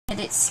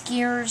It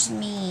scares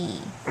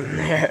me.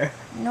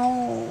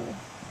 No.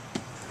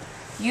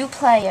 You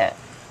play it.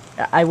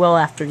 I will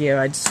after you.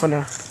 I just want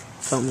to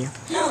film you.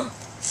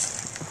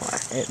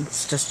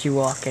 It's just you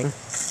walking.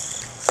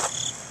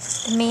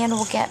 The man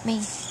will get me.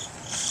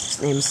 His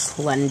name's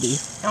Slender.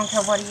 I don't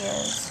care what he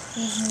is.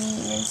 He's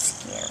mean and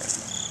scary.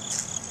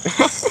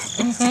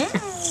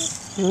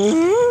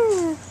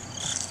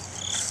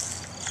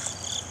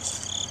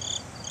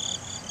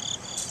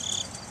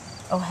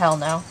 Oh, hell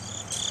no.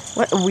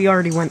 What? We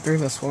already went through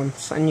this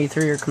once, and you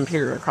threw your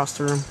computer across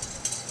the room.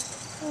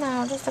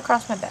 No, just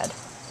across my bed.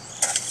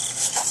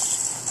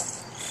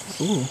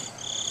 Ooh.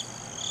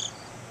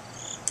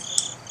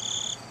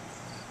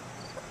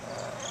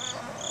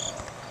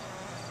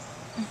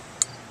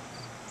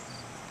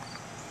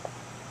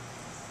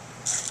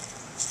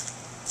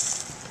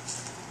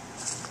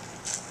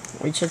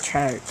 We should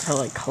try to,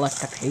 like,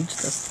 collect a page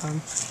this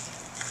time.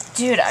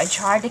 Dude, I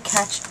tried to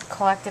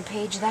collect a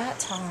page that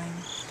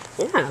time.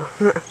 Yeah.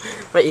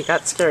 But you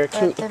got scared.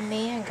 But the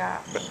man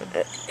got me.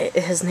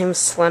 His name's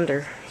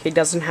Slender. He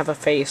doesn't have a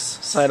face,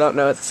 so I don't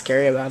know what's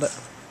scary about it.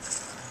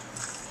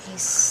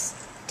 He's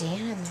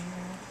standing there.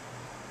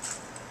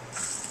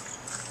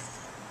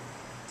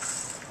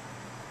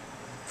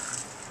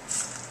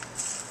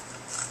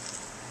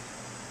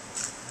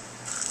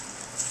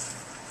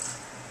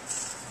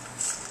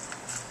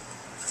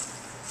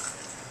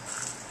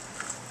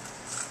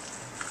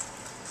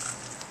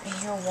 I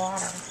hear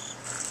water.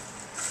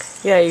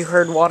 Yeah, you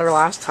heard water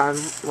last time,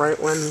 right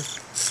when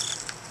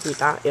he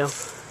got you.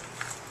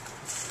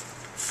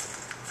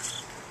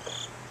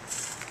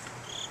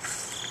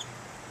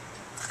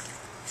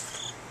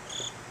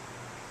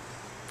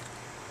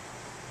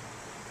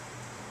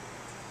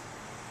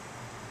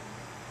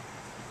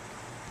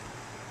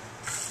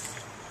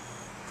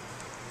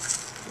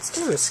 It's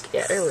kind of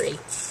scary.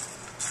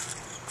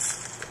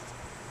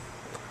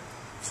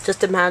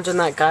 Just imagine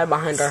that guy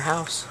behind our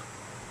house.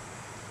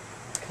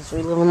 Because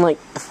we live in, like,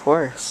 the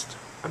forest.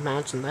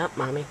 Imagine that,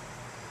 Mommy.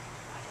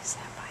 What is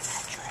that by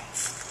that tree?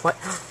 What?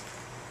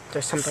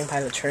 There's something by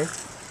the tree?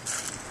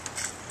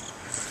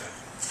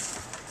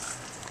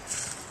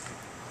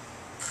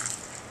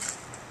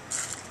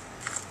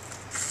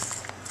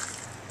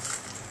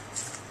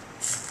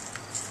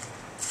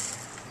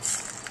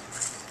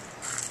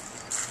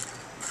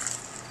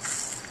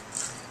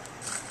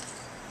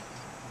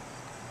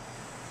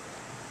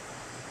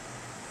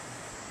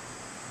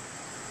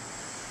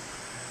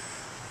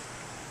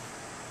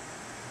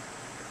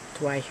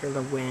 Do I hear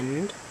the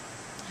wind?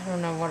 I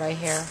don't know what I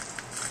hear.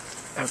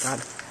 Oh,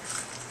 God.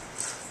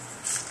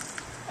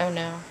 Oh,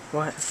 no.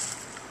 What?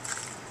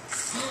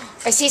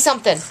 I see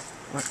something.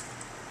 What?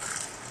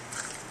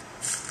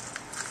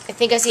 I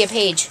think I see a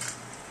page.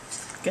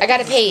 I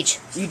got a page.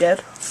 You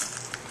did?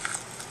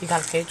 You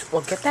got a page?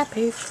 Well, get that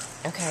page.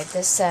 Okay,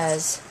 this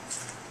says,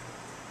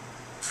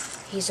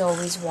 he's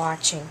always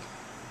watching.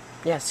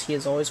 Yes, he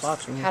is always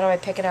watching you. How do I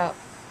pick it up?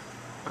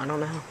 I don't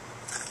know.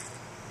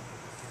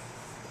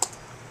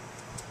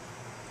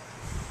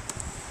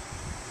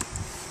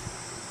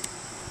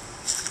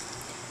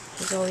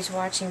 He's always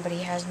watching, but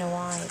he has no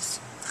eyes.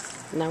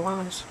 No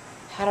eyes.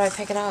 How do I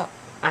pick it up?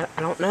 I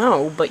don't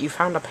know, but you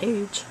found a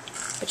page.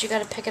 But you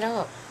gotta pick it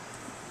up.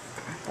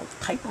 Don't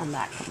type on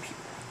that computer.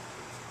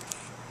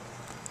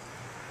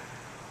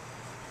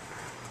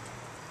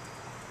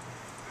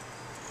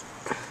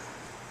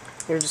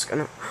 You're just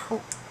gonna...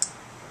 Oh,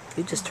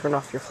 you just turned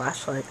off your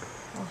flashlight.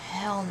 Oh,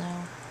 hell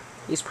no.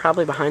 He's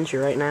probably behind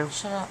you right now.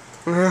 Shut up.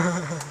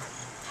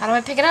 How do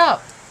I pick it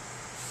up?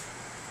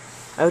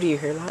 Oh, do you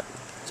hear that?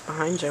 It's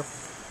behind you.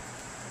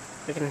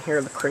 I can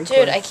hear the crinkling.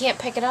 Dude, I can't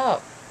pick it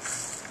up.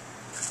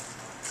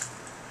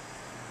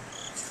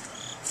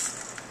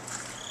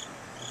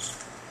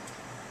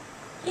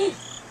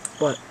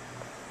 What?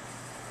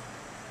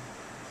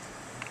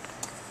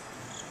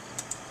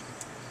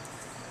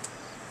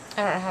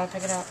 I don't know how to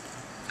pick it up.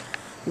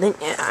 Then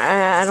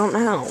I don't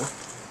know.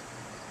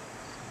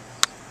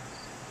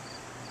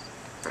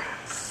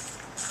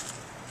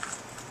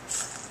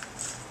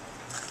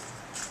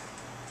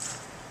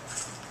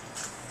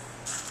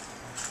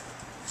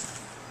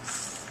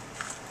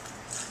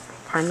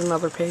 Find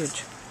another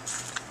page.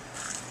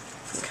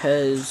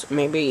 Because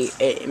maybe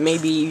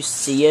you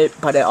see it,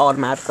 but it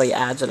automatically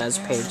adds it as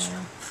a page.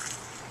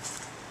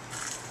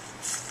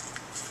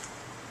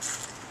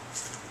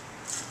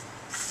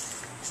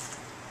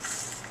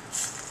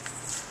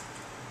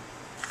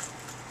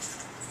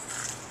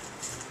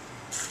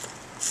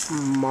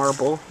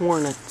 Marble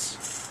hornets.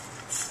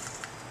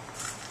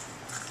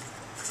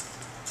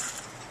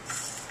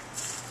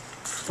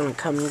 Just gonna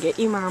come and get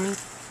you, Mommy.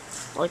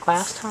 Like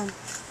last time.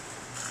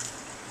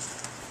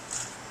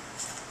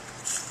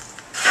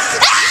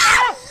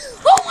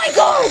 Oh my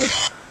god!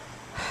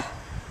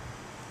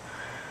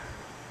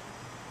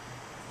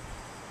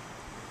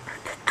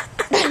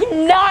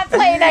 I'm not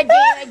playing that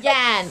game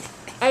again.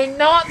 I'm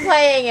not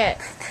playing it.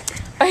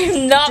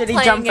 I'm not playing it. Did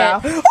he jump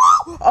out?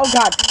 Oh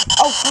god.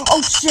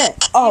 Oh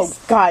shit. Oh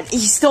god.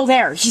 He's still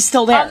there. He's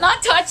still there. I'm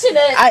not touching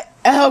it.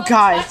 Oh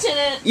god. Touching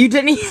it. You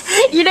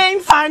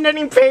didn't find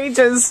any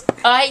pages.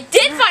 I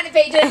did find a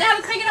page and now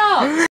it's taken off.